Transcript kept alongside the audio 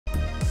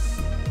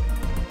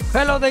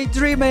Hello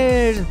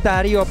Daydreamers,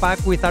 Dario back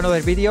with another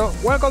video.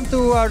 Welcome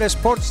to our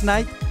sports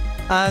night,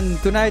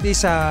 and tonight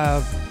is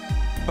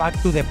back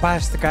to the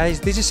past, guys.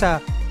 This is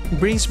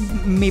brings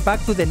me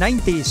back to the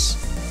 90s,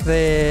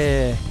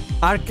 the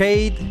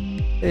arcade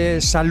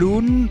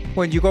saloon,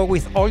 when you go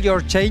with all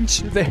your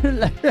change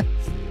there,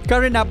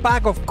 carrying a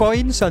bag of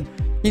coins and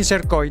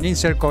insert coin,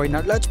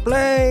 and let's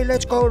play,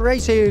 let's go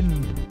racing.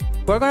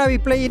 We're gonna be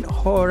playing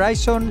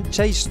Horizon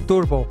Chase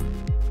Turbo.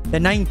 The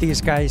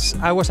 90s, guys.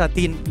 I was a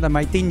teen,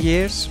 my teen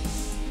years,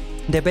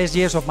 the best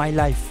years of my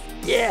life.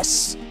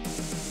 Yes!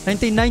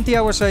 1990,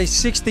 I was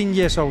 16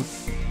 years old.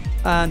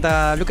 And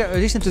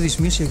listen to this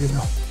music, you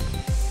know.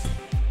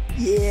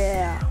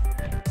 Yeah!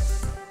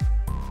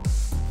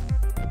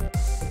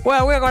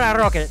 Well, we're gonna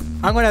rock it.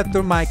 I'm gonna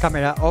turn my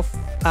camera off,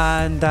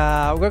 and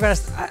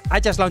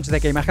I just launched the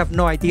game. I have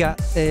no idea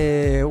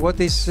what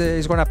this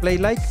is gonna play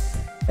like.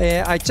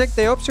 I checked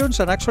the options,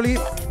 and actually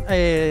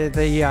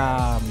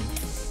the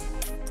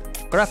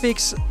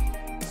graphics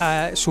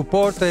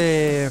support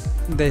the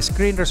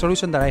screen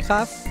resolution that I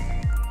have.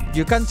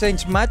 You can't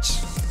change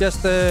much,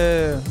 just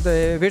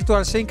the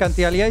virtual sync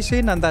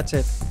anti-aliasing, and that's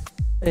it.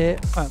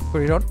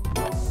 Put it on.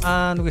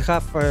 And we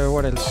have,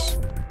 what else?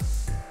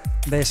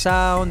 The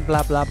sound,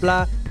 blah blah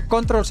blah.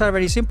 Controls are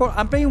very simple.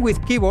 I'm playing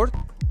with keyboard,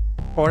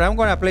 or I'm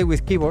gonna play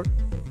with keyboard.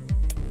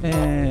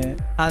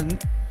 And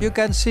you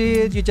can see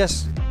it,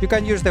 you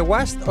can use the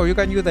WASD, or you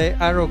can use the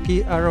arrow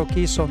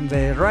keys on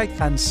the right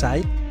hand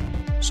side.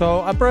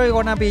 So I'm probably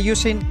gonna be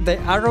using the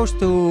arrows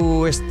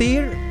to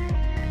steer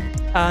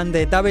and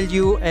the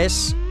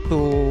WS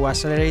to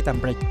accelerate and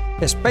brake.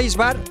 The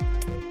spacebar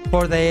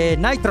for the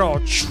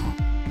nitro.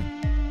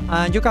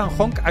 And you can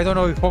honk. I don't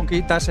know if honk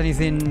does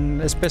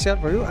anything special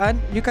for you. And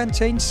you can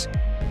change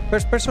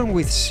first person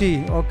with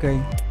C. Okay.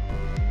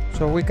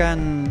 So we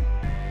can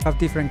have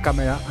different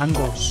camera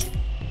angles.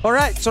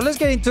 Alright, so let's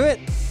get into it.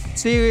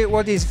 See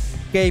what this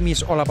game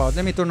is all about.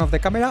 Let me turn off the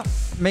camera.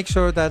 Make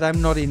sure that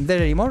I'm not in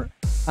there anymore.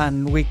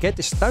 And we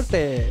get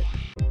started.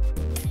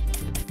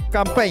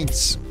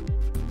 Campaigns.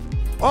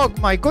 Oh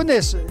my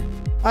goodness,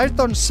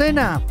 Ayrton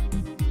Senna.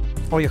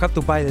 Oh, you have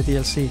to buy the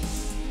DLC.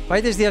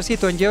 Buy this DLC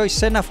to enjoy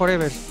Senna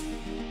forever.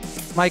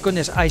 My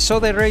goodness, I saw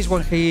the race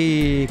when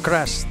he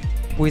crashed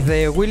with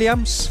the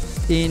Williams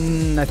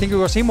in, I think it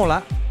was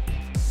Imola.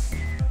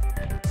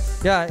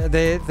 Yeah,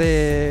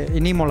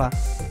 in Imola.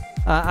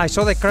 I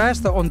saw the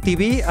crash on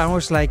TV and I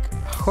was like,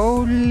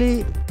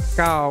 holy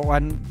cow.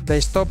 And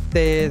they stopped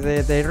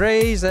the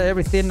race,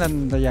 everything,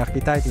 and yeah, he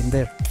died in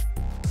there.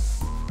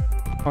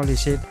 Holy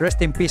shit.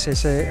 Rest in peace,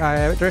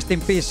 rest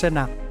in peace,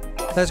 Senna.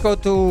 Let's go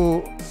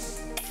to,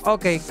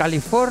 okay,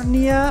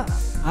 California,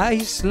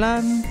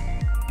 Iceland.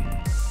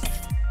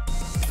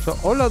 So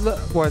all of the,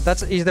 well,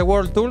 that is the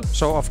world tour,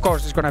 so of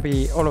course it's gonna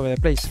be all over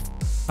the place.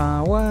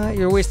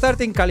 We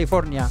start in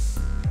California.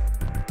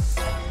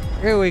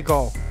 Here we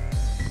go.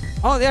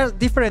 Oh, there are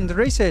different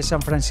races.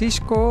 San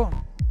Francisco.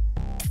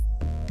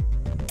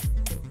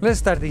 Let's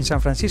start in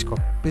San Francisco.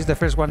 This is the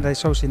first one that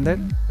shows in there.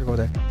 Let's go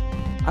there.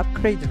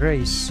 Upgrade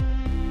race.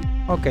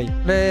 Okay,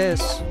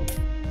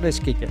 let's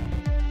kick it.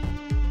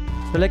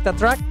 Select a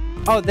track.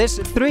 Oh, there's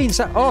 3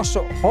 inside. Oh,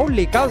 so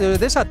holy cow!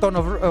 There's a ton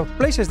of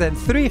places. Then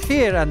 3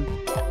 here, and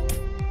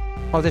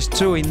oh, there's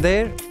 2 in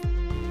there,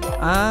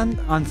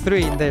 and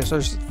 3 in there. So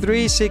it's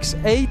 3, 6,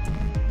 8.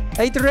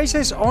 8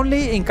 races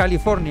only in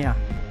California.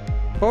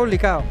 Holy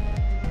cow!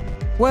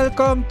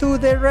 Welcome to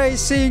the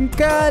race in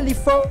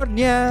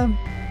California.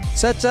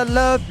 Such a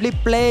lovely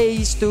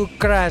place to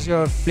crash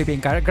your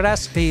flipping car.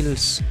 Grass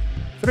hills.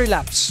 3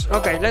 laps.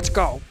 Okay, let's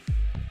go.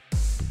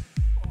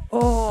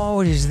 Oh,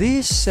 what is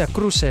this? A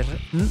cruiser.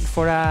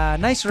 For a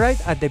nice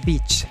ride at the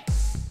beach.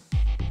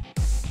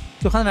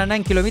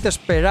 209 kilometers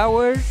per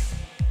hour.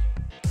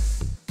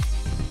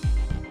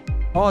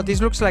 Oh,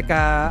 this looks like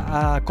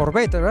a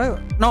Corvette,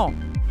 right? No,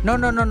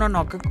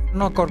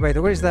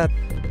 Corvette. Where is that?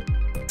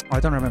 Oh, I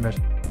don't remember.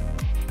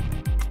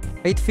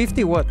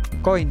 850 what?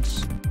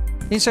 Coins.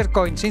 Insert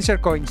coins.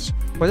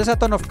 Well, there's a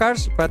ton of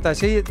cars, but I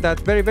see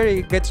that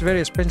gets very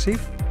expensive.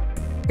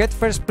 Get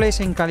first place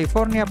in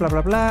California, blah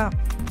blah blah.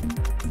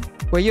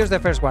 We use the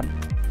first one.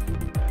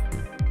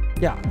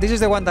 Yeah, this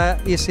is the one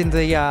that is in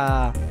the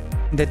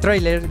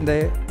trailer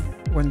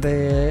when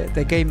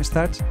the game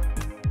starts.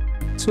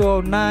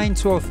 209,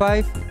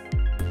 205,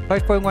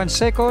 5.1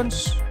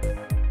 seconds.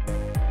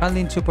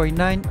 Handling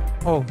 2.9.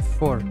 Oh,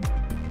 4.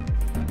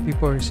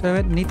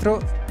 3.7 nitro.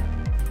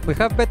 We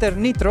have better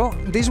nitro.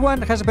 This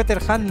one has better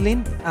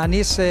handling and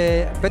is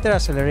better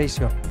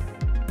acceleration.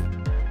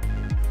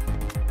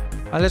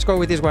 And let's go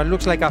with this one.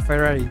 Looks like a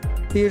Ferrari.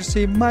 Here's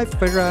in my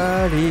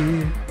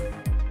Ferrari.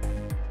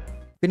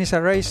 Finish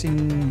a race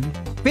in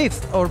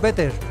 5th or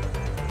better.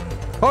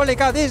 Holy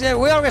cow!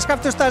 We always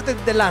have to start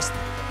at the last.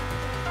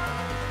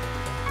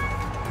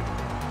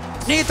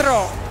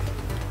 Nitro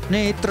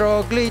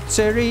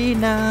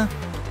glycerina.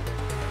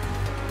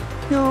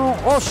 No.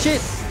 Oh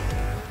shit.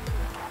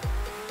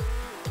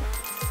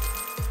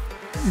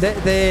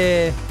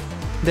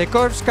 The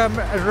curves come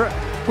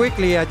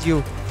quickly at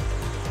you.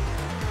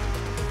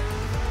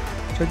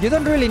 So you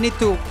don't really need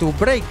to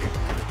brake.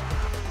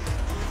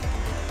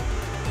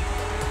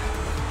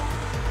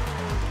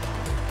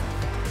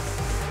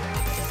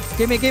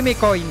 Give me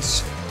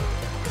coins.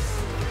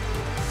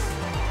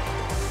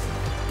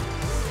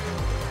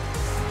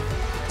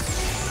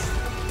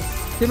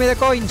 Give me the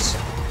coins.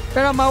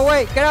 Get out of my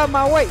way. Get out of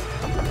my way.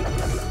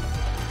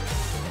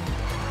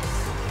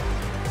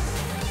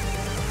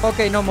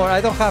 Okay, no more.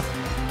 I don't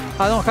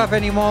have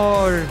any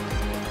more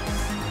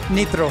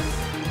nitro.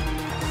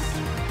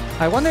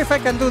 I wonder if I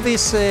can do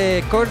these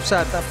curves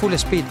at full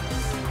speed.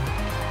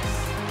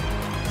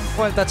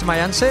 Well, that's my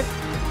answer.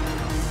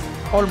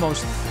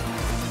 Almost.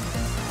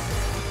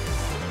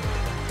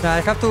 Now I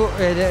have to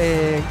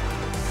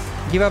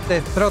give up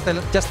the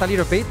throttle just a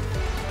little bit.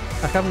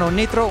 I have no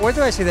nitro. Where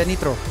do I see the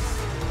nitro?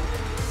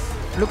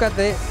 Look at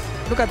the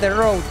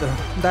road,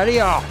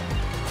 Dario.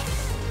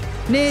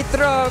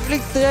 Nitro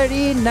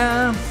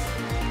glycerina.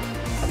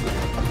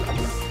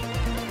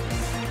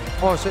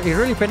 Oh, so it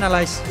really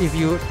penalizes if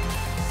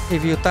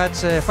you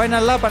touch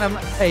final lap and I'm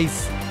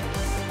 8th.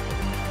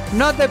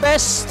 Not the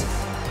best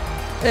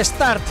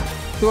start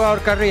to our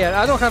career.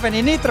 I don't have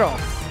any nitro.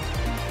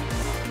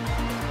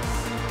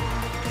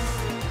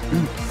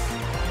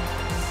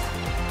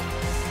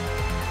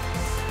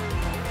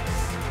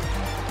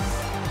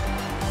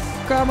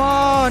 Come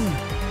on!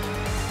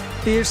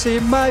 Here's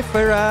in my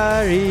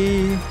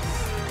Ferrari.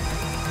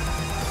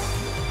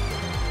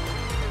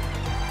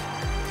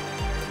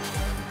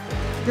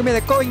 Give me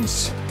the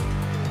coins.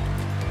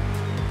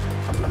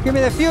 Give me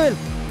the fuel.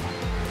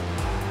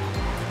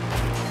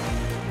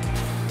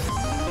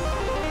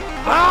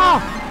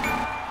 Ah!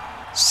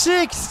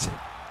 6th.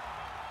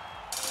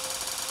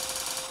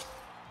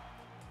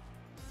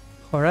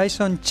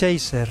 Horizon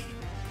Chaser.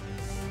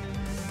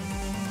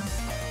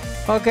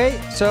 Okay,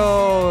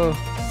 so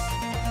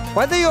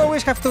why do you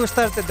always have to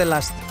start at the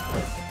last?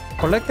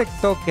 Collected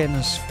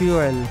tokens,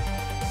 fuel.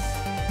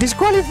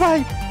 Disqualify!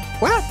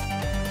 What?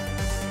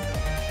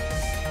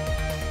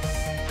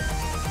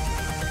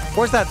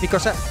 What's that?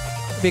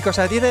 Because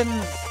I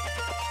didn't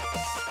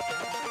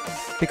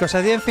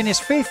finish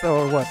 5th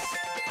or what?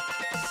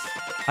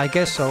 I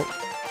guess so.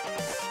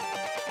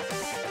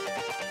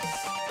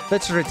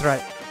 Let's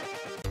retry.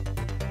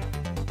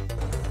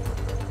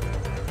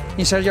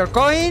 Insert your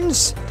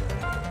coins.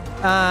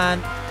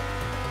 And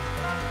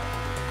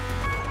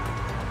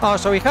oh,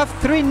 so we have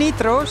 3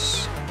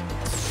 nitros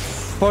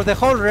for the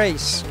whole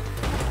race.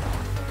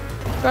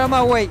 Come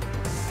away.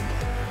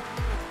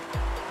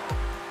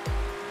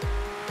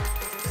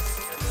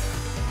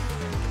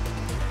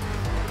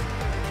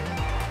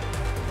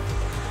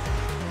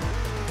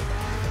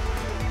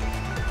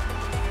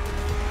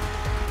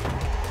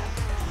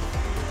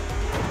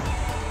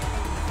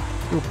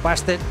 You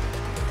bastard.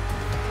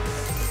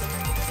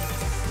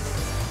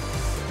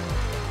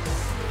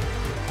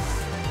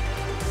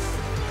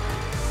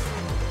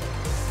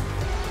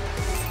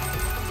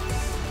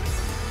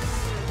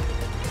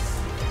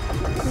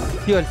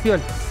 Fuel.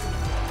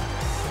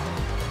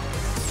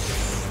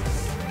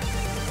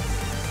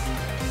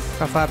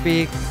 Have a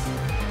big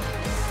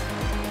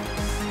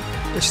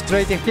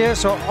straight in here,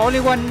 so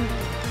only 1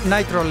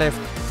 nitro left.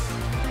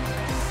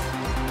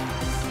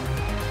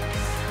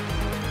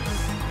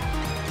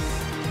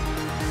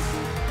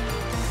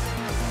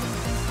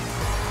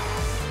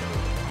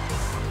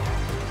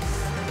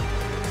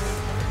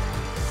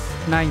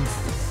 Ninth.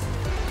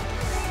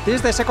 This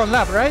is the second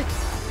lap, right?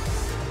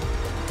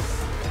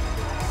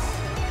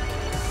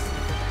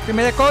 Give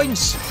me the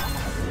coins.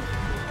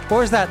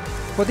 What was that?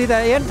 What did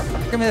I earn?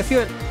 Give me the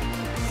fuel.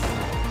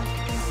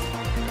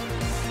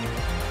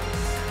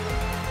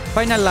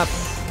 Final lap.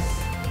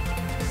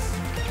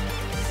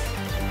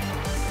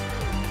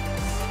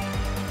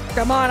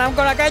 Come on, I'm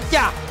gonna get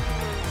ya.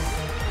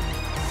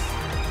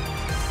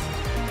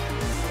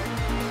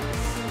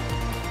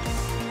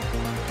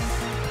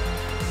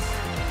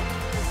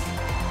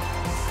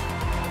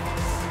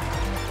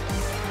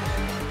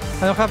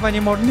 I don't have any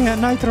more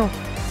nitro.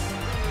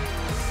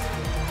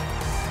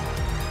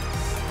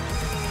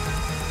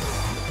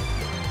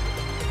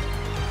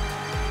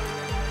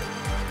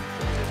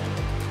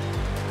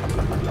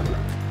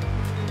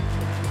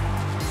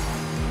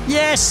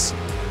 Yes!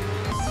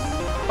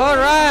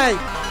 Alright!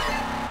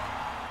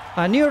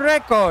 A new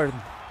record!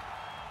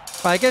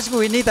 I guess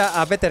we need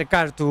a better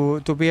car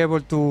to be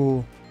able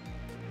to...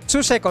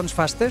 2 seconds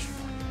faster.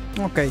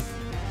 Okay.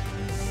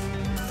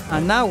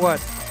 And now what?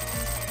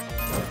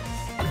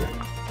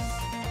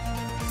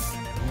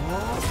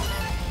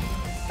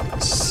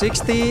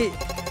 $60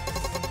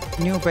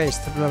 new base,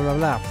 blah blah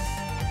blah.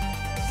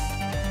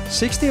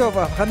 60 of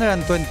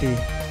 120.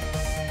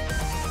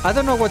 I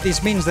don't know what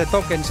this means, the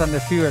tokens and the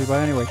fuel, but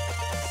anyway.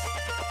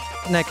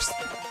 Next.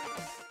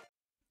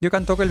 You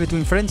can toggle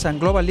between friends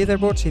and global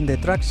leaderboards in the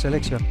track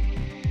selection.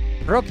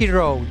 Rocky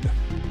Road.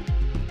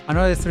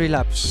 Another 3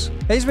 laps.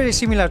 It's very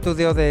similar to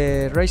the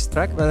other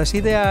racetrack, but I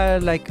see they are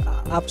like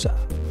up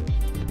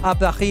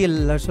the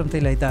hill or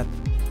something like that.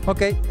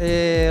 Okay,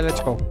 let's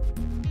go.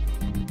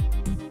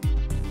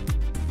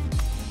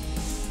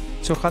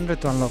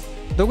 200 to unlock.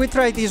 Do we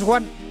try this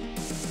one?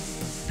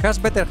 Has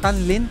better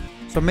handling,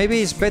 so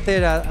maybe it's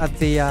better at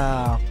the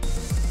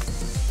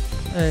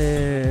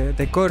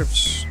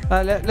curves.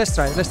 Let's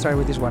try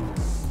with this one.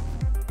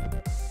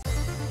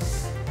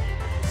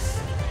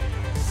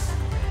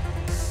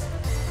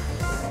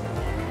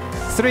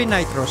 Three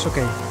nitros,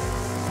 okay.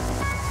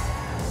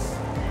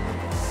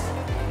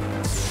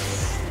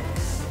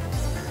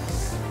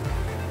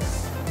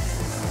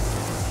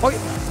 Oi!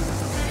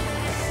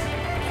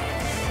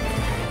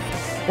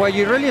 Well,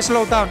 you really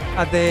slow down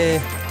at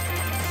the...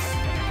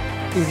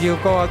 if you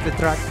go out the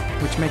track,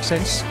 which makes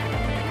sense.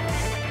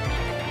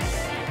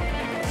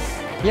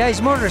 Yeah,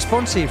 it's more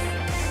responsive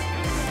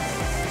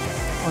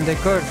on the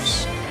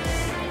curves.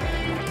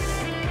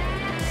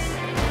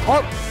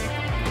 Oh!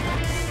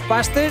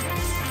 Bastard!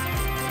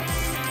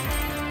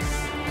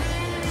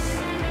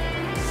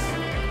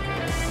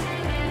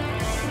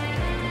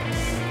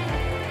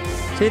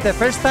 See, the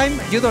first time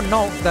you don't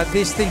know that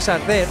these things are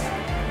there,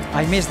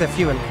 I miss the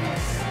fuel.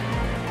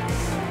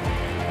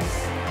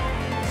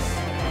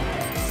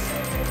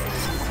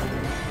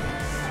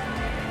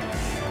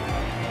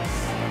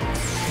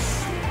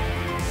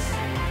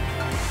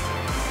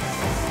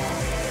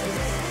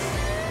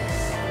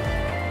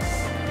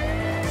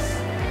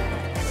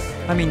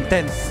 I'm in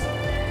 10th.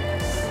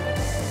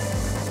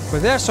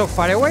 But they are so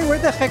far away. Where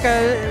the heck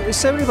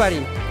is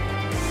everybody?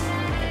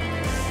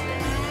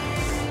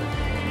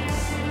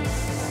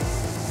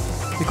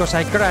 Because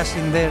I crashed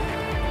in there.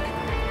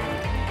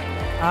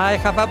 I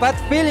have a bad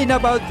feeling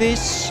about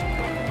this.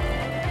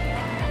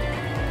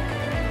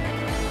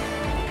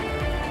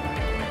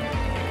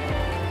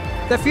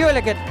 The fuel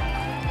again.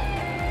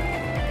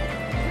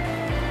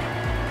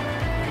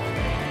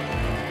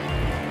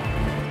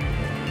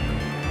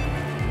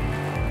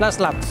 Last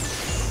lap.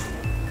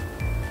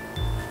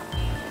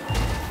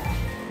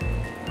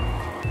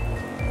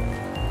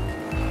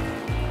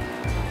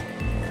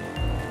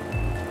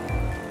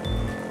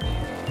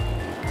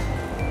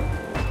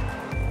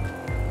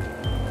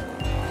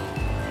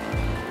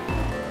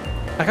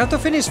 I have to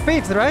finish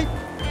 5th, right?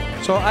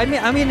 So I'm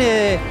in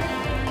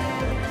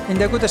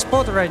the good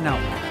spot right now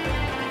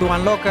to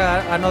unlock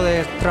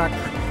another track.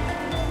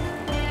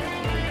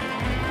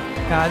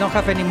 I don't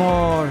have any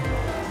more.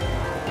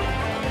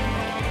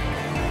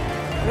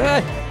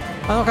 I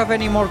don't have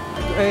any more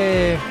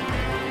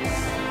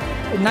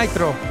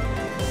nitro.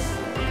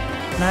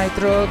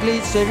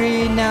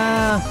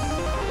 Nitroglycerina.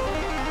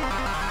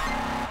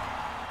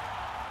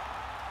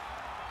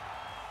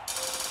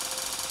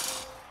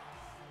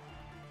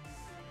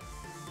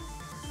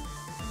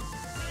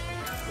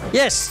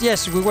 Yes,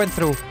 yes, we went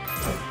through.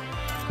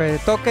 Okay,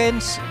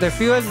 tokens, the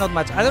fuel, not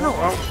much. I don't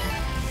know.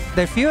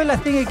 The fuel, I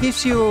think it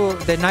gives you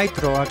the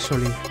nitro,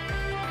 actually.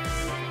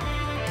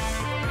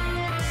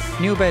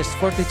 New best,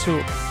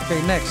 42.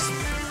 Okay, next.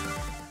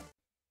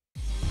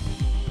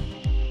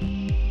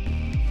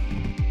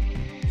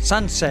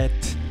 Sunset.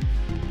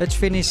 Let's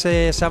finish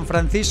San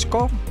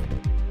Francisco.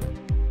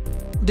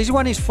 This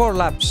one is 4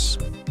 laps.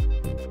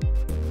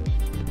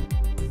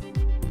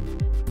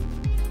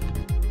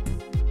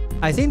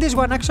 I think this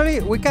one actually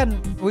we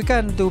can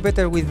do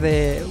better with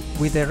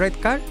the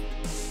red car.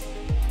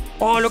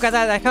 Oh, look at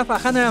that! I have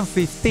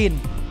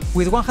 115.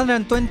 With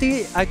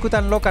 120, I could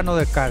unlock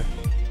another car.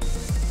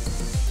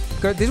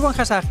 This one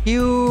has a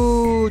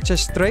huge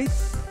straight.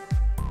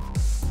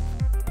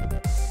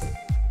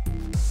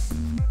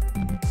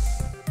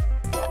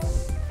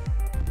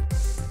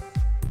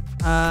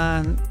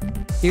 And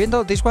even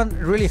though this one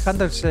really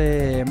handles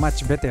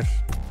much better.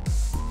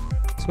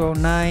 So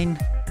 9.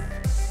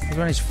 This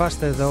one is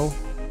faster though.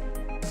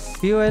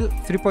 Fuel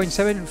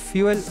 3.7,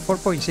 fuel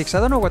 4.6. I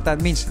don't know what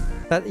that means.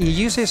 That it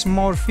uses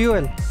more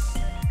fuel.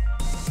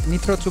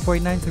 Nitro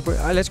 2.9,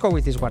 3. Let's go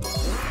with this one.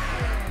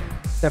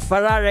 The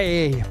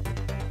Ferrari.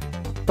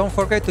 Don't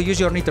forget to use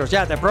your nitros.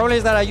 Yeah, the problem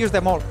is that I use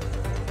them all.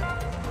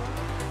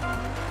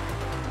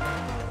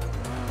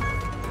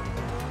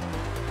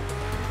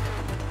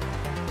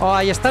 Oh,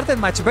 I started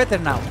much better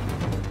now.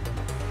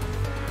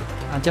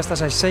 And just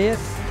as I say it,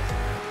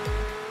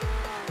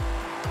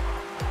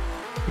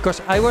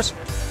 because I was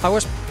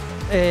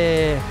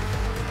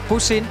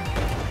pushing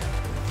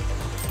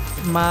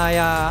my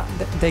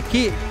the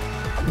key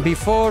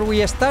before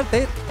we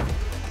started,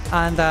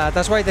 and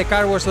that's why the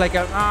car was like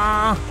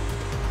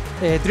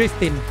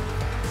drifting.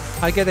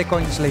 I'll get the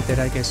coins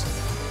later, I guess.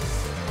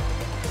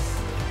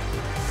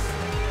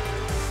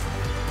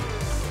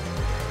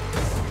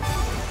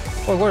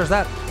 Oh, what is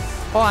that?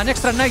 Oh, an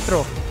extra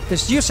nitro.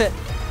 Let's use it.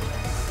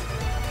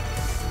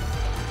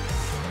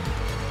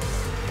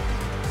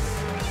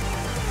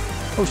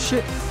 Oh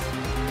shit.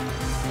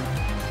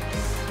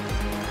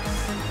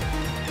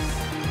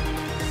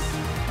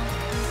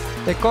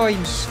 The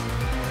coins.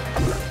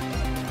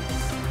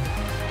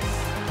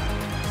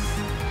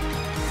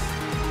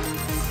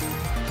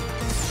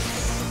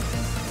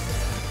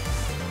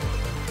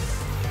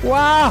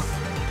 Wow!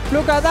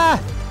 Look at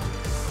that!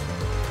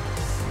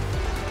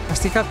 I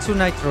still have 2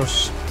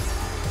 nitros.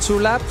 2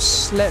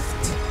 laps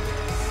left.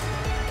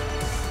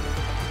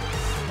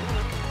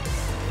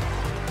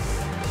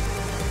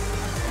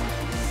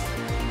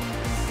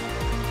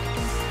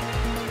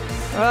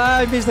 Ah,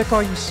 I missed the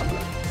coins.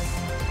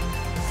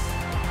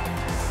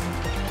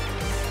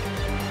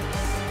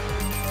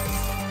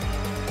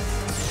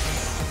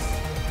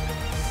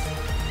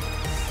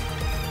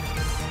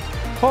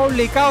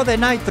 Holy cow, the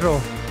nitro.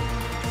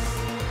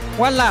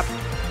 One lap.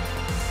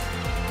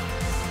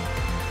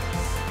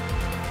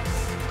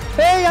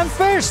 Hey, I'm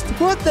first.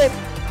 What the?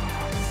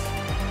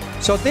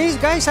 So these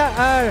guys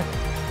are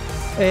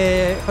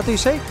what do you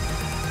say?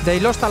 They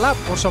lost a lap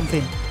or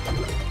something.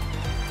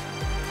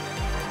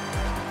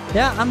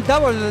 Yeah, I'm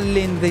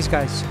doubling these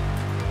guys.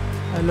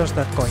 I lost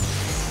that coin.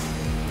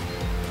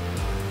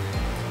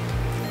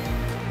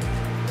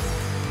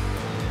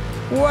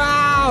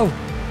 Wow!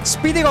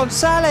 Speedy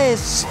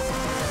Gonzalez!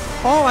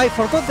 Oh, I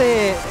forgot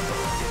to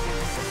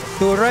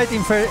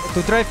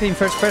drive in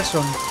first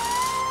person.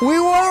 We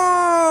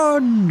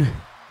won!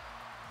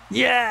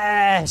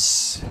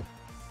 Yes!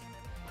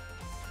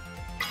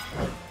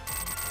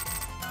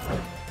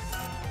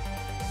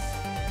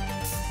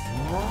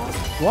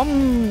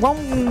 One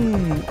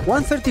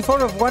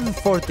 134 of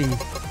 140.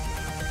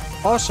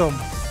 Awesome.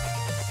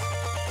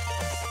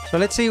 So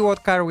let's see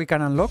what car we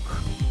can unlock.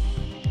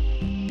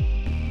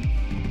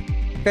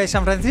 Okay,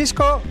 San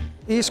Francisco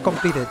is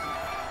completed.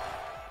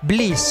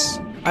 Bliss.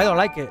 I don't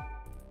like it.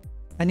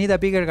 I need a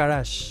bigger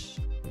garage.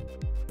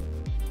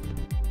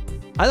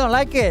 I don't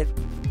like it.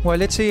 Well,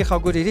 let's see how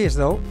good it is,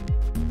 though.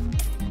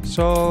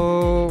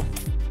 So...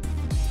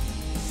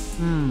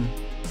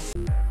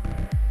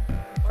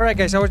 Alright,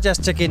 guys, I was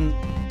just checking.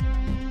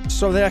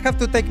 So I have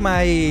to take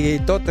my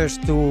daughters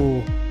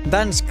to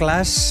dance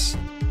class.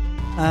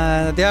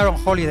 They are on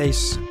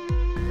holidays.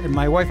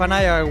 My wife and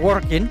I are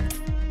working.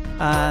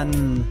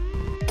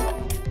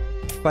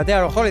 But they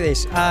are on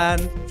holidays,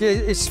 and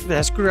it's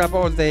screwed up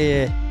all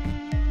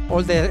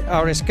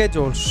our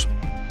schedules.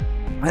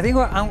 I think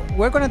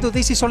we're gonna do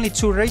this. Is only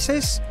 2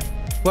 races.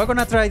 We're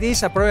gonna try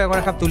this. I'm probably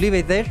gonna have to leave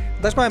it there.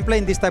 That's why I'm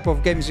playing this type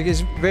of games.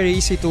 It's very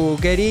easy to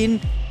get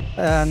in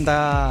and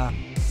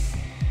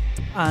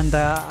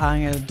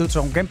do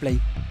some gameplay.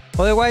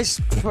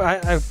 Otherwise,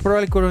 I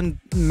probably couldn't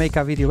make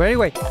a video. But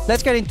anyway,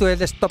 let's get into it.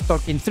 Let's stop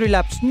talking. 3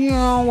 laps.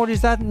 What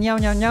is that? Meow,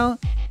 meow, meow.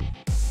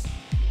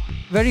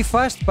 Very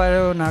fast, but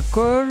on a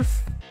curve.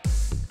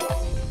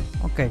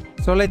 Okay,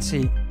 so let's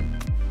see.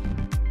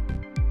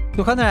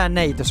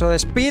 208. So the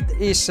speed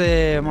is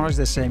more or less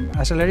the same.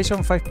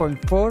 Acceleration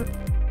 5.4.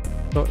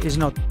 So it's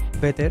not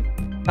better.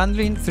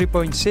 Handling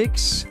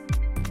 3.6.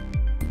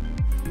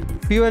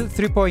 Fuel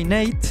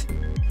 3.8.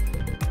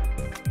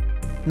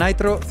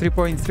 Nitro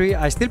 3.3.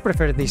 I still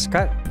prefer this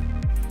car.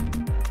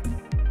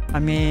 I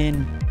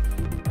mean,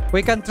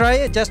 we can try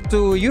it just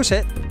to use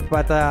it,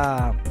 but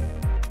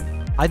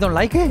I don't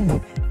like it.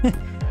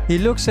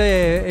 It looks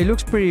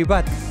pretty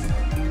bad.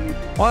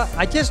 Well,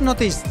 I just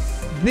noticed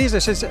this.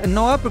 It says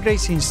no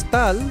upgrades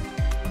installed.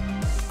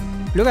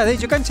 Look at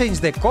this. You can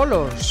change the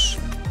colors.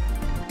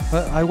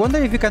 Well, I wonder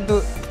if you can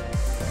do.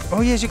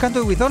 Oh yes, you can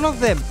do it with all of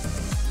them.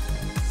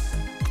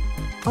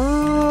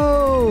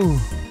 Oh.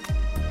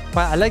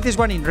 But I like this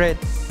one in red.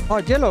 Oh,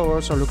 yellow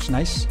also looks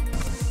nice.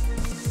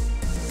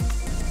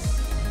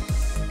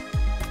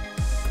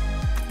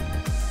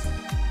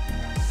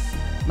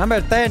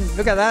 Number 10,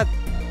 look at that.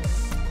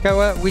 Okay,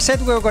 well, we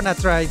said we were gonna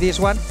try this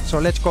one, so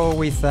let's go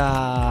with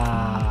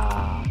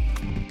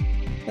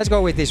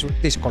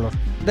this color.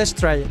 Let's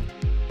try it.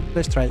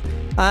 Let's try it.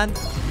 And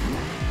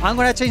I'm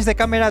gonna change the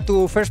camera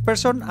to first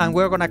person, and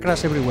we're gonna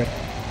crash everywhere.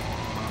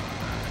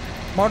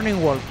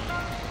 Morning walk.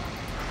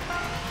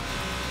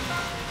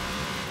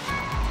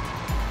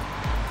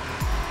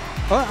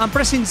 Oh, I'm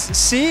pressing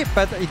C,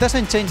 but it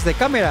doesn't change the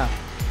camera.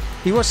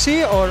 It was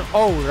C or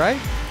O, right?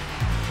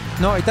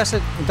 No, it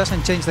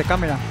doesn't change the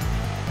camera.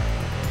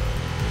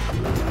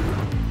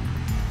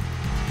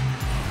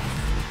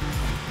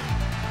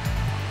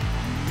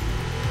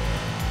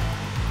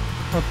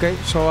 Okay,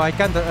 so I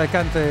can't do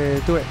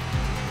it.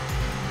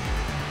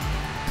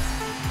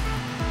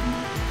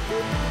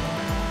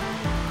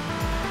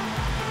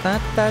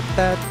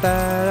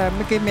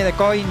 Give me the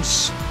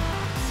coins.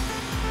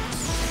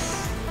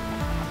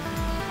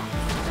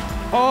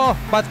 Oh,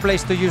 bad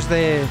place to use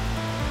the...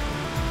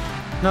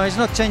 No, it's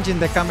not changing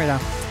the camera.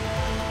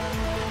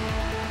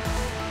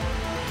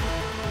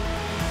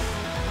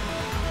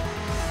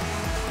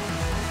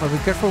 Oh, be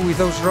careful with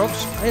those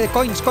rocks. Hey,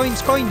 coins,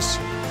 coins, coins!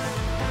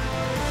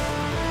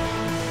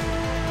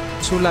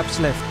 2 laps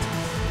left.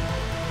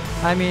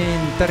 I'm in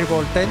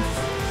terrible 10th.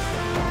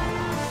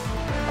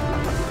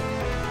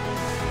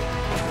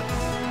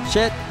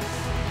 Shit!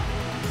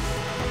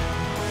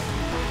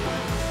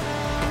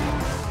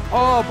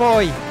 Oh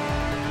boy!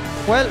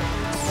 Well,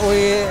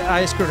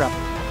 I screwed up.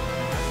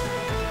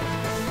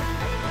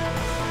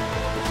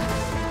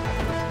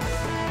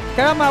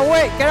 Get out of my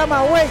way! Get out of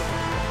my way!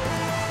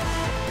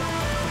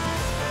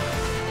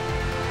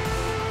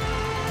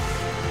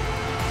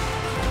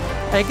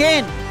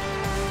 Again!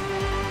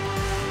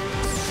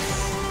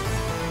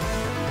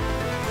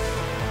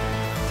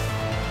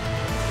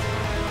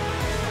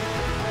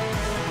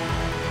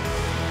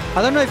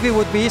 I don't know if it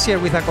would be easier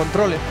with a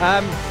controller.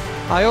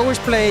 I always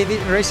play the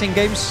racing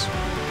games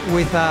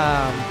with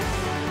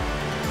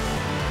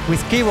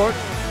keyboard.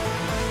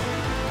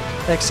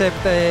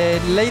 Except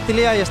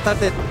lately I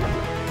started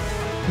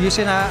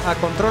using a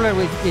controller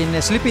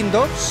in Sleeping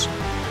Dogs,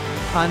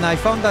 and I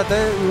found that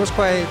it was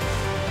quite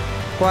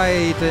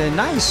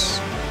nice.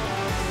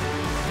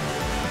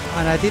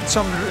 And I did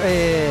some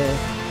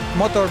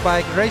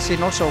motorbike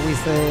racing also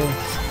with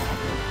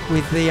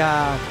the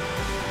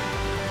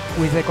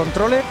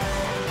controller.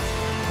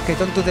 Okay,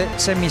 don't do the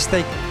same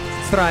mistake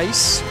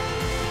thrice.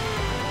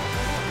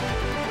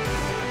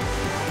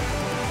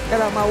 Get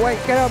out of my way,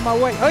 get out of my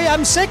way. Oh yeah,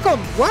 I'm second!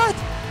 What?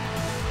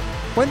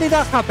 When did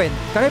that happen?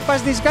 Can I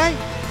pass this guy?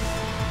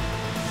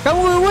 Can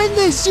we win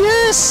this?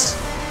 Yes!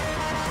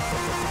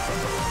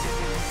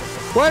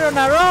 We're on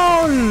a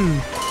roll!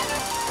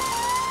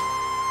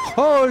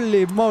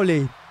 Holy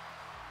moly!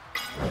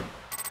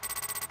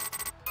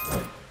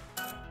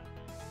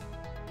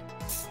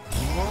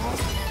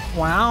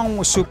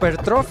 Wow, super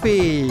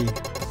trophy!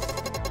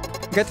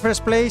 Get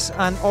first place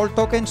and all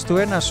tokens to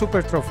earn a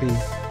super trophy.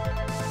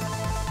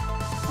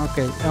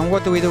 Okay, and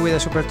what do we do with the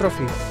super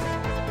trophy?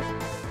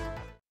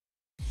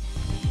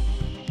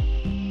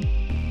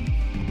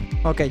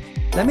 Okay,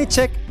 let me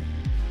check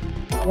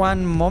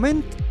one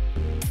moment.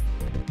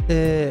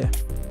 Oh,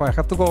 I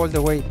have to go all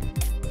the way.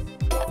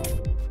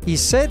 He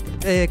said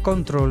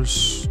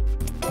controls.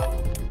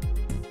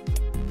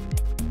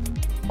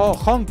 Oh,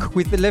 honk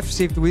with the left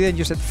shift. We didn't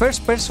use it.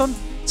 First person,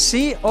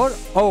 C or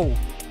O.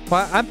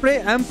 Well,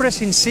 I'm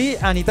pressing C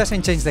and it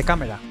doesn't change the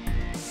camera.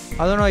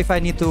 I don't know if I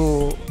need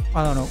to...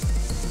 I don't know.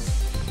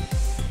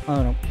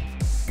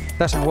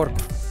 Doesn't work.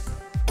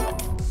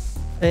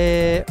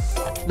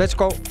 Let's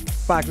go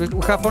back. We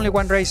have only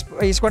one race.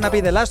 It's gonna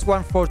be the last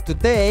one for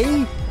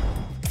today.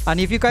 And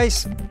if you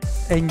guys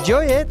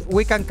enjoy it,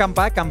 we can come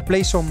back and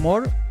play some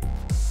more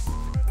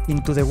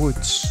Into the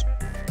Woods.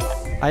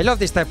 I love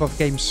this type of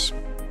games.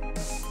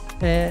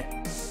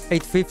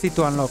 850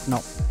 to unlock.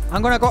 No,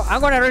 I'm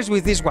gonna race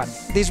with this one.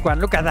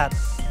 Look at that.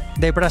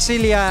 The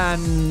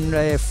Brazilian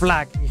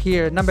flag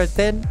here, number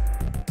 10.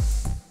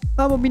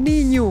 Vamos, mi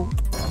niño.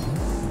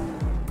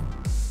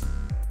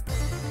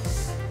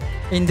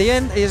 In the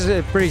end, it's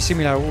pretty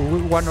similar.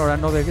 One or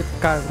another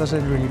car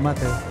doesn't really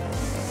matter.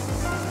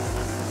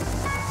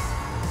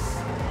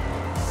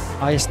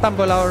 I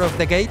stumble out of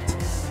the gate.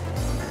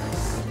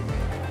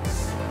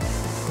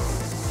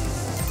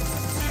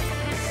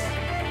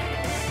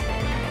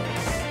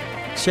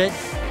 Shit.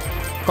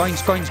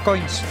 Coins.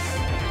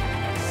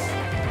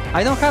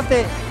 I don't have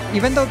the...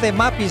 Even though the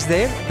map is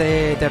there,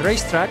 the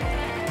racetrack,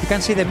 you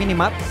can see the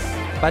mini-map,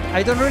 but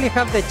I don't really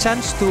have the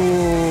chance to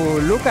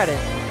look at it.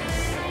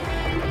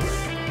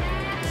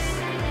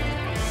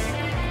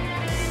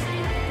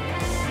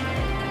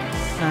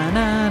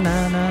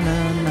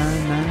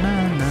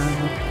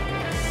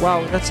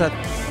 Wow, that's a...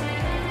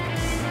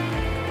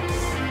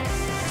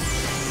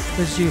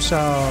 Let's use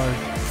our...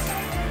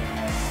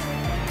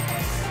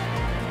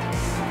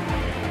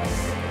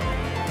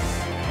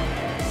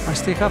 I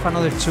still have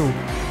another 2.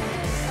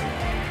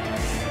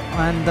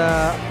 And...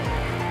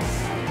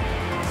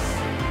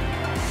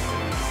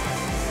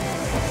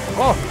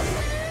 Oh!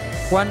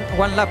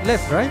 One lap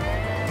left, right?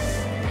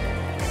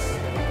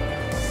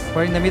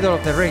 We're in the middle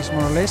of the race,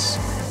 more or less.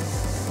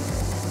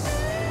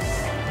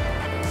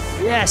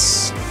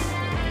 Yes!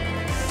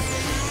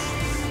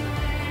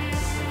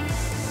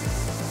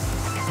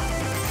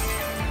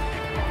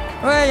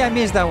 Hey, I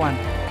missed that one.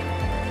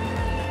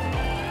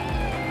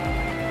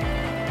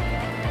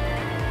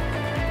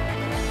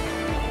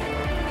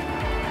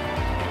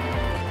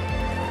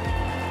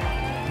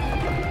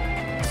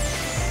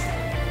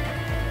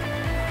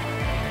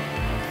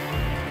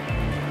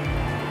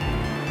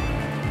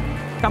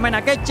 Come on,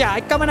 I get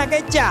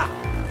ya!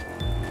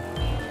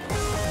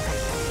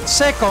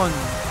 Second.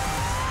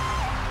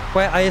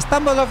 Well, I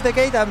stumbled off the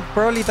gate and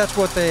probably that's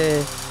what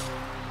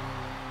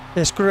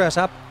screwed us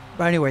up.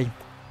 But anyway.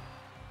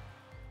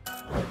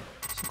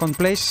 Second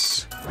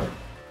place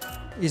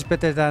is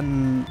better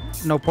than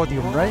no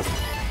podium, right?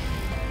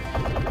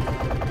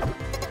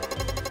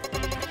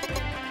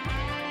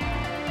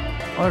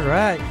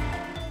 Alright.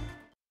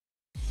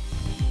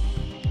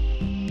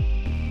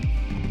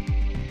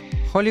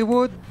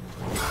 Hollywood.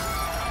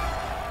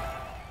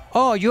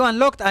 Oh, you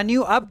unlocked a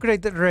new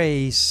upgrade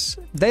race.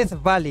 Death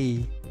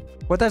Valley.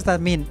 What does that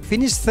mean?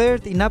 Finish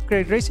third in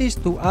upgrade races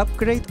to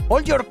upgrade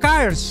all your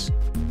cars.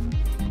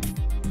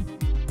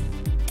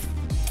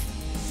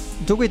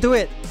 Do we do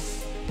it?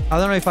 I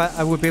don't know if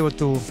I would be able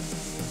to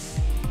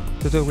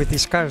do it with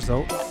these cars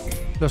though.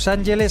 Los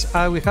Angeles,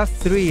 we have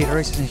 3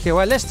 races in here.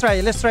 Well, let's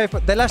try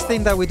the last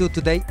thing that we do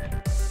today.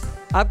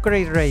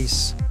 Upgrade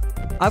race.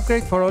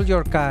 Upgrade for all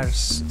your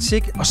cars.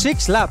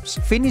 6 laps.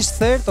 Finish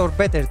third or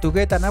better to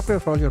get an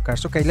upgrade for all your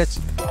cars. Okay, let's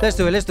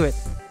do it.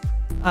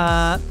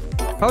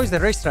 How is the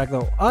racetrack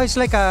though? Oh, it's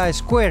like a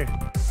square.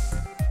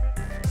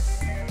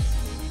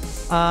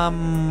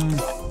 I'm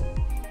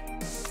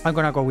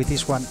gonna go with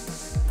this one.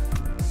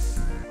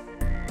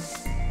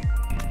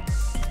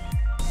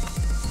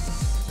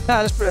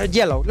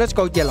 Yellow. Let's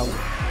go yellow.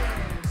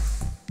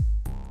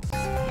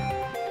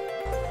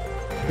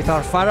 with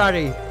our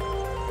Ferrari.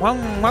 Wow,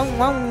 wow,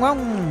 wow, wow.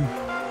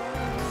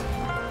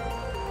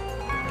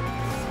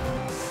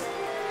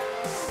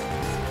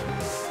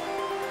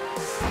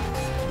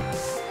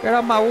 Get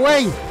out of my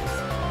way!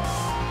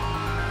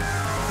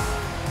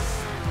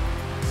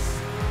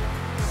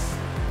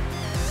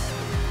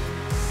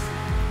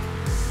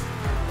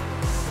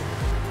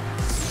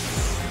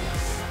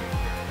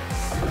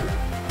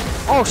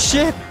 Oh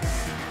shit!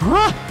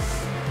 Huh?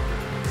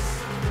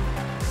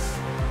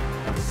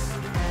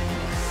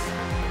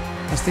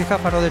 I still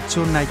have another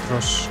 2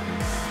 nitros.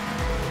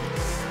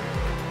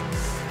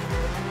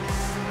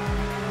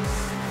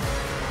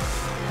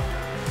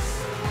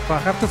 But I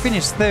have to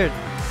finish third.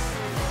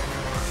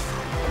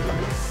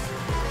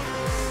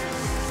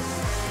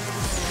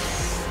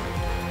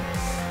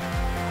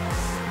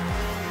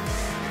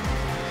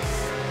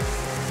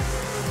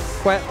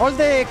 Well, all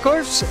the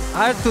curves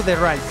are to the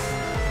right,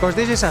 because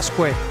this is a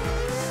square.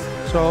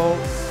 So...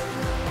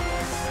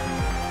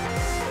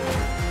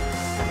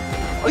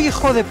 ¡Oh,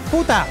 hijo de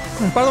puta!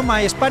 Pardon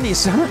my Spanish.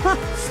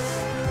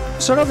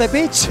 Son of the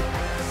bitch.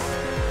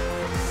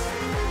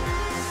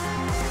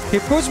 He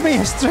puts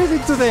me straight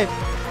into the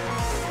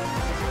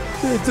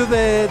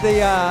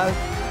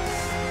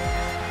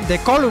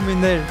column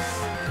in there.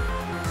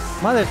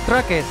 Mother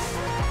trucker.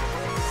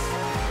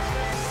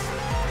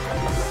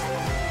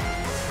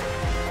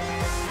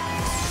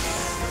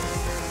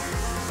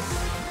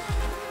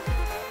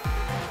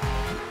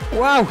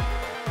 Wow!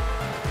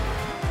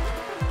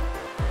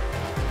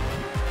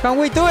 Can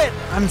we do it?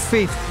 I'm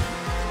 5th.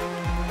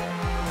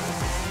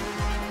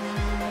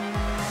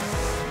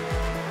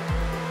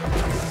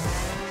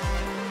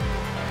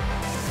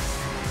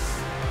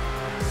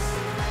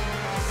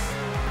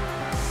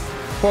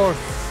 Fourth.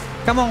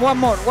 Come on, one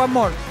more, one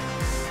more.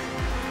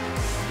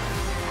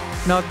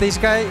 No, this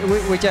guy,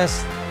 we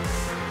just...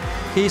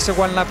 He's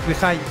 1 lap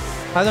behind.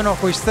 I don't know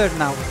who is third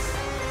now.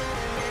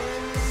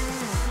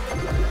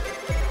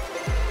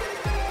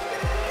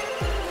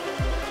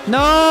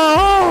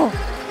 No!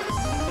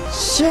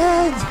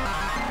 Shit!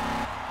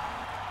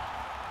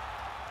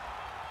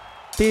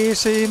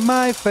 This is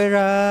my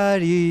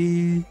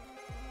Ferrari.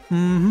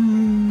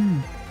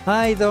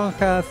 I don't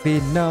have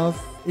enough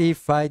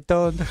if I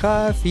don't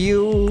have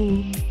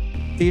you.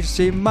 This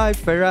is my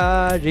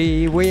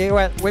Ferrari.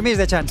 We missed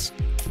the chance.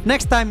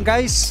 Next time,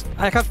 guys,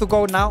 I have to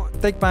go now.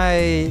 Take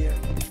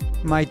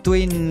my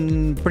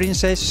twin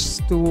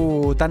princess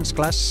to dance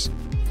class.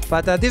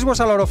 But this was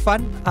a lot of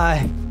fun.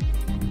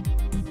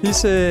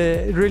 It's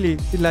really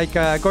like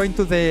going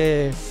to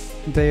the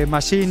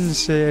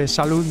machines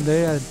saloon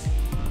there.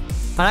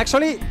 And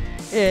actually,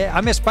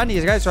 I'm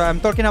Spanish, guys, so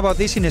I'm talking about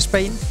this in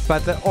Spain.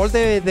 But all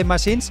the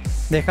machines,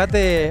 they had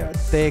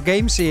the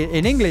games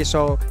in English.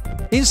 So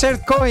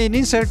insert coin,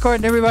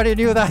 everybody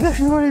knew that.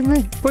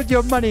 Everybody put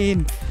your money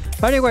in.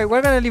 But anyway,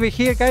 we're gonna leave it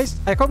here, guys.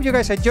 I hope you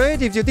guys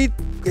enjoyed. If you did,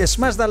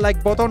 smash that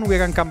like button. We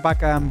can come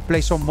back and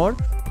play some more.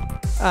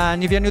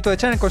 And if you're new to the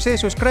channel, consider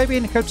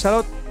subscribing. It helps a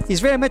lot.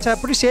 It's very much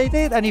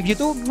appreciated. And if you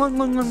do,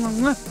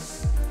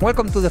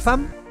 welcome to the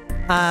fam.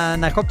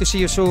 And I hope to see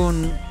you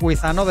soon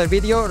with another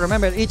video.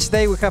 Remember, each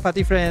day we have a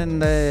different...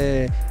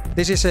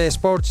 this is a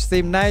sports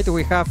theme night.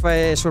 We have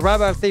a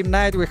survival theme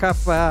night. We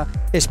have a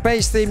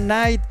space theme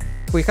night.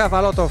 We have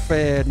a lot of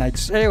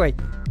nights. Anyway,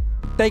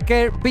 take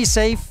care, be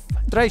safe,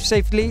 drive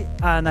safely,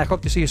 and I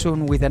hope to see you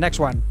soon with the next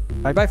one.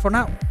 Bye-bye for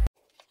now.